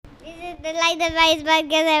is the Light the Vice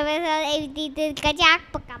Podcast episode 82. Kachak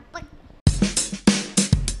Pakapak.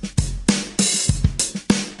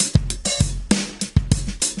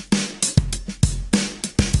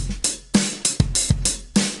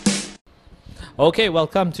 Okay,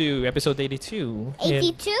 welcome to episode 82.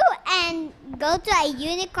 82 and go to a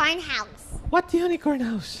unicorn house. What unicorn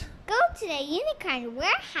house? Go to the unicorn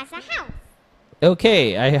where has a house.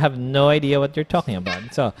 Okay, I have no idea what you're talking about.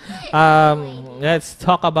 So, let's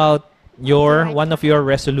talk about one of your I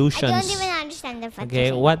resolutions. don't even understand the first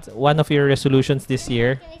Okay, what one of your resolutions this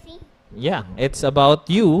year? Yeah, it's about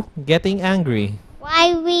you getting angry.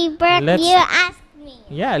 Why we birth Let's- you ask me.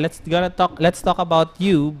 Yeah, let's talk about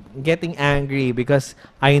you getting angry because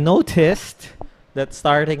I noticed that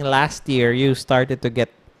starting last year you started to get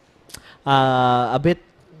a bit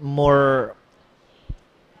more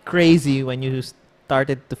crazy when you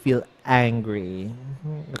started to feel angry.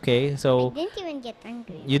 Okay, I so didn't even get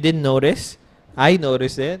angry. you didn't notice. I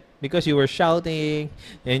noticed it because you were shouting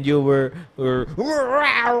and you were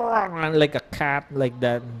like a cat like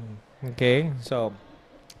that. Okay, so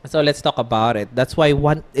let's talk about it. That's why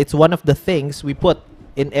it's one of the things we put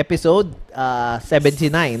in episode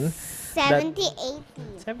 79. 70, 80.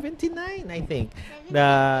 79, I think.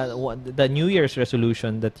 The New Year's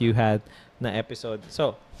resolution that you had na episode.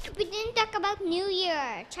 So, We didn't talk about New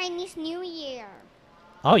Year. Chinese New Year.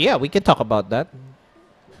 oh yeah, we can talk about that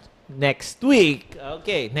next week.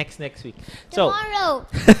 Okay, next week. So, Tomorrow.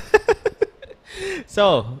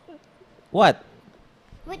 so what?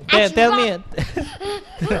 With Tell me.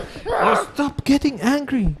 Oh, stop getting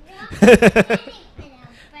angry.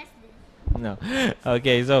 No.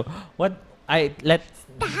 Okay, so what let's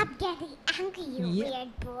Stop getting angry, you Yeah.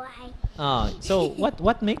 weird boy. so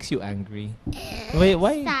what makes you angry? Wait,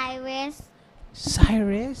 why? Cyrus.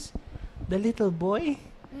 Cyrus, the little boy,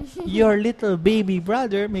 your little baby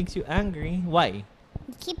brother makes you angry. Why?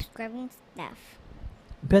 He keeps grabbing stuff.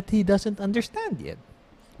 But he doesn't understand yet.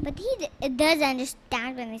 But he does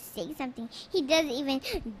understand when I say something. He does even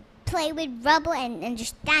play with rubble and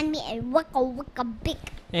understand me and waka waka big.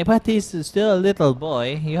 But he's still a little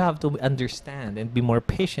boy. You have to understand and be more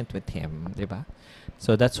patient with him, diba?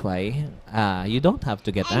 So that's why you don't have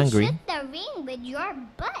to get And angry. shoot the ring with your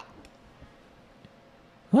butt.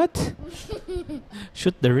 What?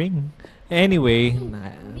 Shoot the ring. Anyway,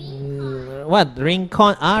 what? Ring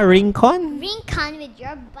con? Ring con? Ring con with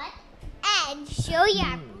your butt and show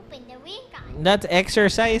your poop in the ring con. That's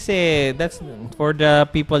exercise. That's for the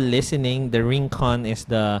people listening. The ring con is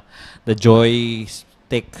the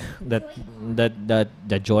joystick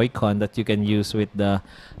the Joy-Con that you can use with the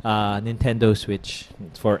Nintendo Switch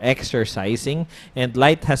for exercising. And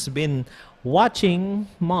Light has been watching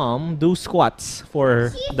Mom do squats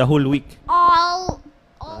for the whole week.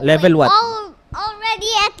 Level what?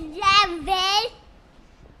 Already at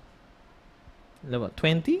Level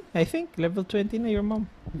 20, I think. Level 20 na your mom.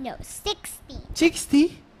 no 60.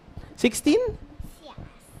 60? 16? Yeah.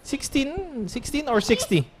 16 or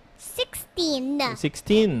 60? 16.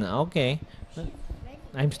 16. Okay.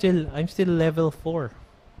 I'm still level 4.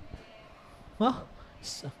 Well,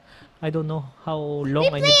 I don't know how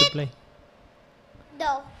long I need to play. The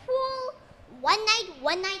whole one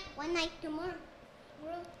night tomorrow.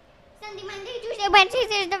 Sunday, Monday, Tuesday, Wednesday,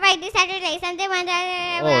 Thursday, Friday, Saturday, Sunday,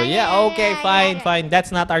 Monday. Oh yeah, okay, fine.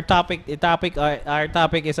 That's not our topic. Our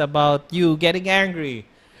topic is about you getting angry.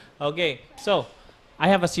 Okay, so I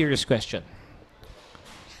have a serious question.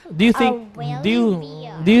 Do you think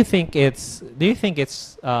do you think it's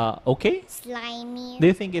okay? Slimy. Do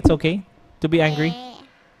you think it's okay to be angry?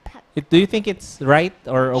 Eh, Do you think it's right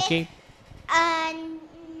or okay?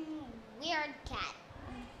 Weird cat.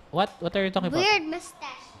 What are you talking about? Weird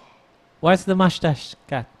mustache. What's the mustache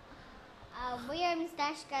cat? Weird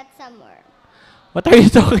mustache cat somewhere. What are you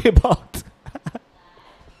talking about?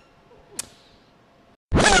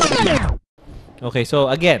 Okay, so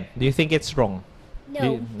again, do you think it's wrong?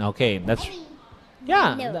 No. Okay, that's I mean,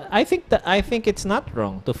 yeah. no. I think it's not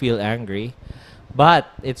wrong to feel angry, but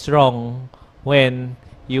it's wrong when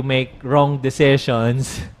you make wrong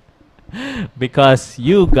decisions because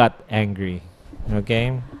you got angry.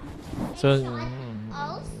 Okay, so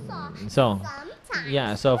Also, so sometimes.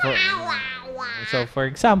 yeah, so for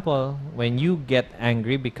example, when you get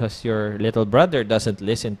angry because your little brother doesn't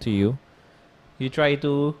listen to you, you try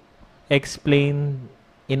to explain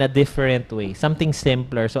in a different way, something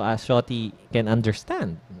simpler so as Shoti can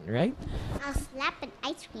understand, right? I'll slap an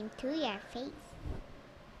ice cream to your face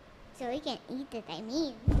so you can eat it. I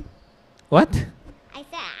mean, What? I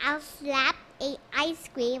said I'll slap a ice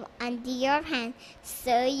cream under your hand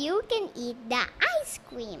so you can eat the ice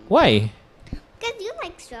cream. Why? Because you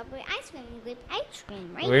like strawberry ice cream with ice cream,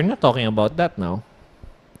 right? We're not talking about that now.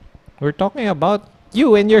 We're talking about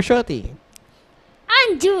you and your shorty.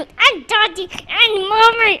 And dude, and daddy, and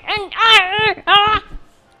mommy, and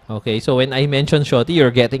Okay, so when I mention shorty, you're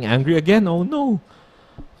getting angry again. Oh no.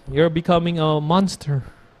 You're becoming a monster.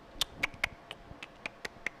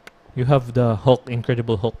 You have the Hulk,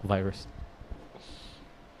 Incredible Hulk virus.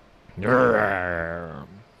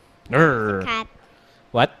 cat.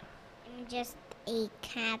 What? I'm just a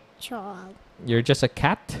cat troll. You're just a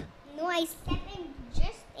cat? No, I said I'm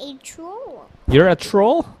just a troll. You're a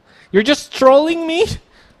troll? You're just trolling me?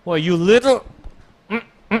 Well, you little...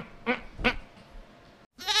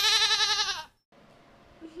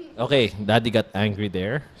 Okay, Daddy got angry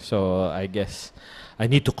there. So I guess I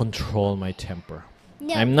need to control my temper.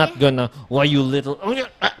 No, I'm not gonna... Why you little... You're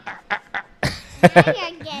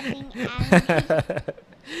getting angry.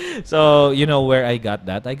 So, you know where I got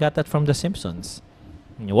that? I got that from The Simpsons.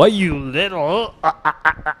 Why you little...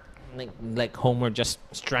 Like Homer just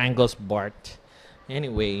strangles Bart.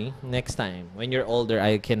 Anyway, next time, when you're older,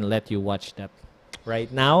 I can let you watch that. Right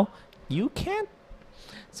now, you can't.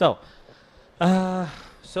 So,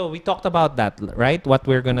 so we talked about that, right? What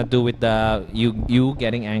we're gonna do with the you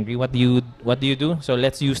getting angry. What do you do? So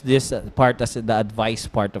let's use this part as the advice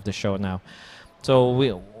part of the show now. So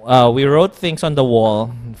we wrote things on the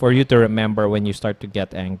wall for you to remember when you start to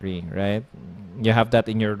get angry, right? You have that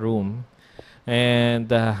in your room, and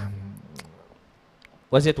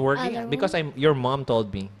was it working? Other Because your mom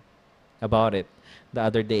told me about it the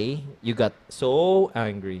other day. You got so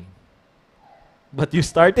angry, but you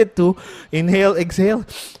started to inhale, exhale.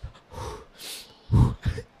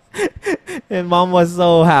 And mom was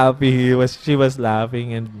so happy. She was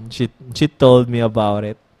laughing, and she told me about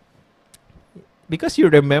it. Because you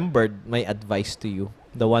remembered my advice to you,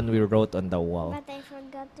 the one we wrote on the wall. But I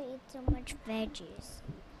forgot to eat so much veggies.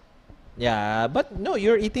 Yeah, but no,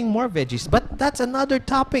 you're eating more veggies. But that's another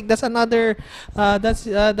topic. That's another. That's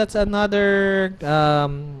another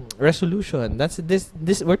resolution. That's this.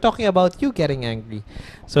 We're talking about you getting angry.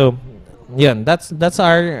 So, yeah, that's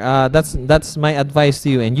our that's my advice to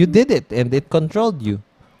you, and you did it, and it controlled you,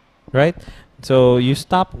 right? So you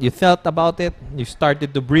stopped. You felt about it. You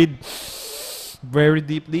started to breathe very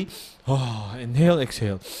deeply. Oh, inhale,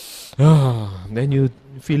 exhale. Oh, then you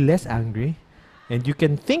feel less angry. And you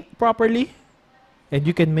can think properly, and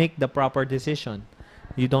you can make the proper decision.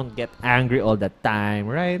 You don't get angry all the time,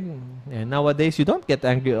 right? And nowadays, you don't get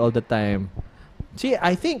angry all the time. See,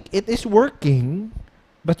 I think it is working,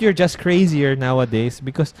 but you're just crazier nowadays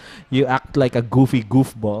because you act like a goofy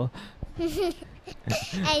goofball.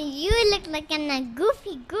 And you look like a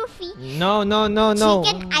goofy. No.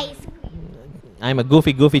 Chicken ice cream. I'm a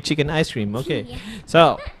goofy chicken ice cream. Okay.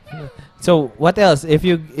 Yeah. So what else? If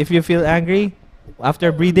you feel angry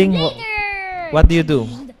after breathing, what do you do?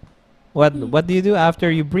 What do you do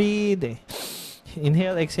after you breathe?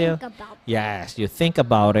 Inhale, exhale. Think about Yes, you think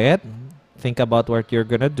about it. Think about what you're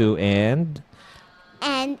gonna do, and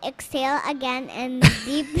exhale again and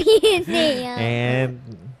deeply inhale. and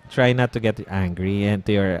try not to get angry and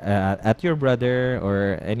to your at your brother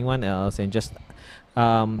or anyone else, and just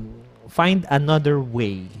find another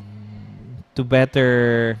way to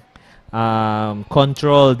better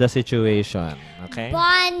control the situation. Okay.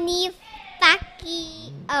 Bonifacio.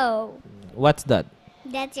 What's that?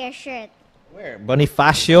 That's your shirt. Where?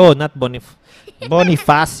 Bonifacio, not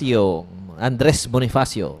Bonifacio. Andres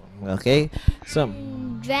Bonifacio. Okay. So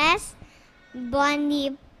Dress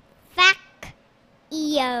Bonifacio.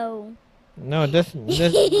 no, that's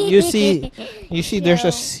you see there's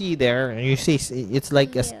a C there, and you see it's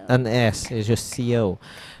like an S. It's just CO.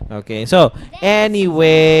 Okay. So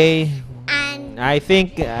anyway, And I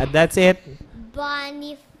think that's it.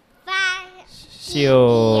 Bonifacio.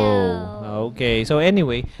 Okay. So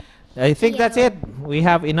anyway, I think that's it. We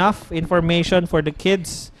have enough information for the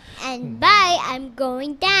kids. And bye, I'm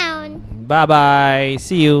going down. Bye bye.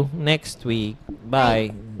 See you next week.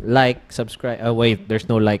 Bye. Like, subscribe. Oh wait, there's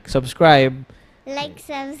no like. Subscribe. Like,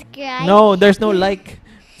 subscribe. No, there's no like.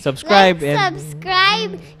 Subscribe Like, and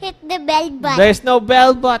subscribe. Hit the bell button. there's no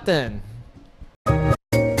bell button.